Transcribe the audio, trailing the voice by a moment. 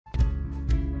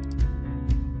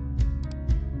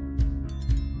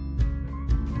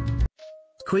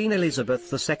Queen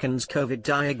Elizabeth II's COVID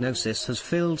diagnosis has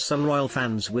filled some royal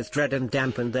fans with dread and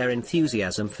dampened their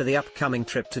enthusiasm for the upcoming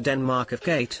trip to Denmark of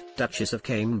Kate, Duchess of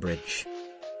Cambridge.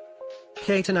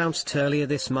 Kate announced earlier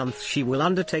this month she will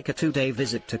undertake a 2-day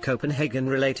visit to Copenhagen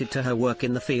related to her work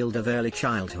in the field of early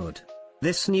childhood.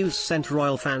 This news sent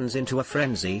royal fans into a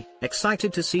frenzy,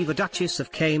 excited to see the Duchess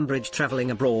of Cambridge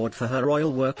travelling abroad for her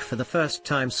royal work for the first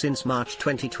time since March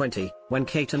 2020, when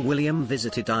Kate and William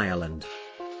visited Ireland.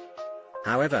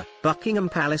 However, Buckingham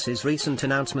Palace's recent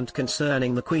announcement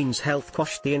concerning the Queen's health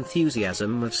quashed the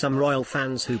enthusiasm of some royal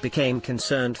fans who became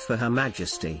concerned for Her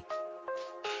Majesty.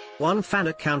 One fan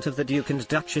account of the Duke and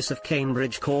Duchess of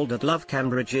Cambridge called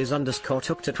 @LoveCambridges_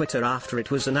 took to Twitter after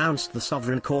it was announced the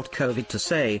sovereign caught COVID to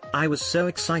say, "I was so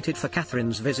excited for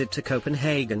Catherine's visit to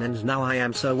Copenhagen and now I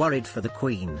am so worried for the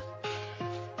Queen."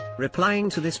 Replying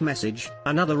to this message,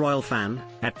 another royal fan,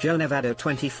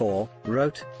 @JoeNevado24,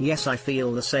 wrote, "Yes, I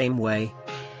feel the same way."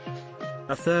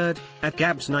 A third,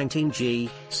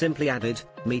 @Gabs19G, simply added,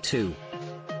 "Me too."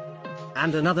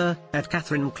 And another,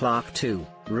 @CatherineClark2,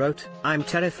 wrote, "I'm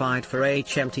terrified for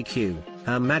HMTQ,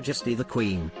 Her Majesty the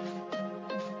Queen."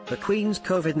 The Queen's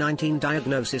COVID-19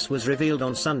 diagnosis was revealed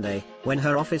on Sunday, when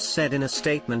her office said in a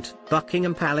statement,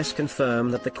 Buckingham Palace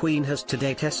confirmed that the Queen has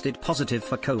today tested positive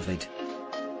for COVID.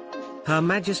 Her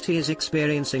Majesty is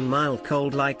experiencing mild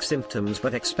cold-like symptoms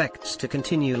but expects to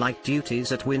continue light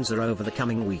duties at Windsor over the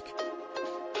coming week.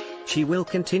 She will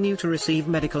continue to receive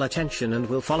medical attention and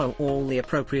will follow all the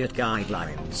appropriate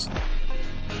guidelines.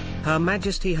 Her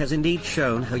Majesty has indeed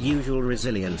shown her usual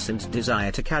resilience and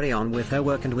desire to carry on with her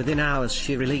work, and within hours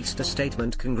she released a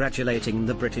statement congratulating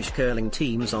the British curling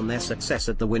teams on their success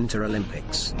at the Winter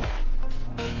Olympics.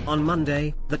 On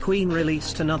Monday, the Queen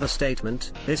released another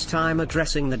statement, this time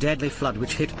addressing the deadly flood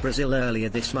which hit Brazil earlier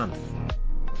this month.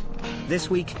 This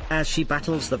week, as she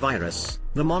battles the virus,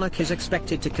 the monarch is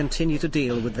expected to continue to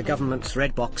deal with the government's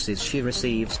red boxes she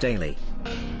receives daily.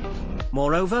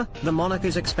 Moreover, the monarch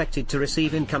is expected to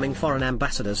receive incoming foreign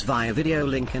ambassadors via video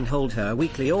link and hold her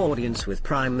weekly audience with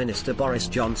Prime Minister Boris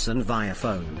Johnson via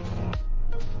phone.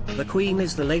 The Queen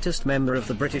is the latest member of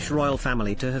the British royal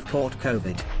family to have caught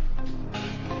COVID.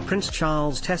 Prince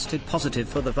Charles tested positive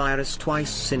for the virus twice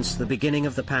since the beginning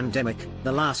of the pandemic,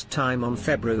 the last time on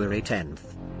February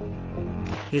 10th.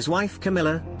 His wife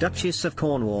Camilla, Duchess of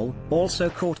Cornwall, also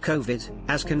caught COVID,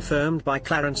 as confirmed by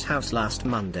Clarence House last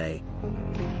Monday.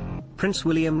 Prince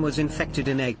William was infected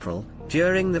in April,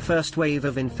 during the first wave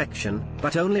of infection,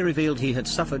 but only revealed he had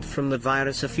suffered from the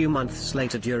virus a few months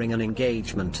later during an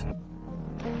engagement.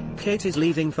 Kate is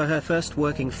leaving for her first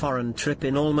working foreign trip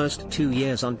in almost 2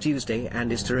 years on Tuesday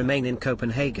and is to remain in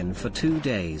Copenhagen for 2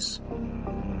 days.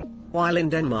 While in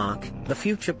Denmark, the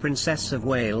future Princess of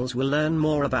Wales will learn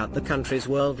more about the country's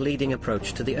world-leading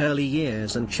approach to the early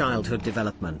years and childhood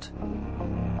development.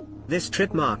 This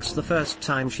trip marks the first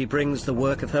time she brings the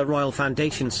work of her Royal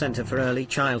Foundation Centre for Early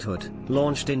Childhood,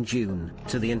 launched in June,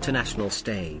 to the international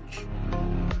stage.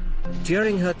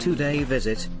 During her 2-day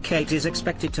visit, Kate is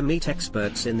expected to meet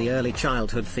experts in the early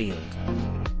childhood field.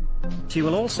 She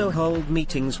will also hold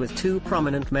meetings with 2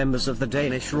 prominent members of the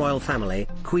Danish royal family,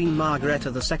 Queen Margrethe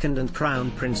II and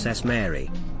Crown Princess Mary.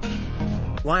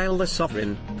 While the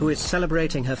sovereign, who is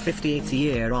celebrating her 58th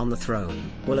year on the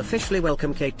throne, will officially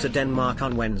welcome Kate to Denmark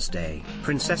on Wednesday,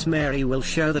 Princess Mary will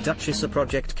show the Duchess a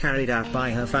project carried out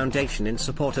by her foundation in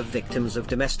support of victims of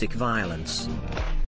domestic violence.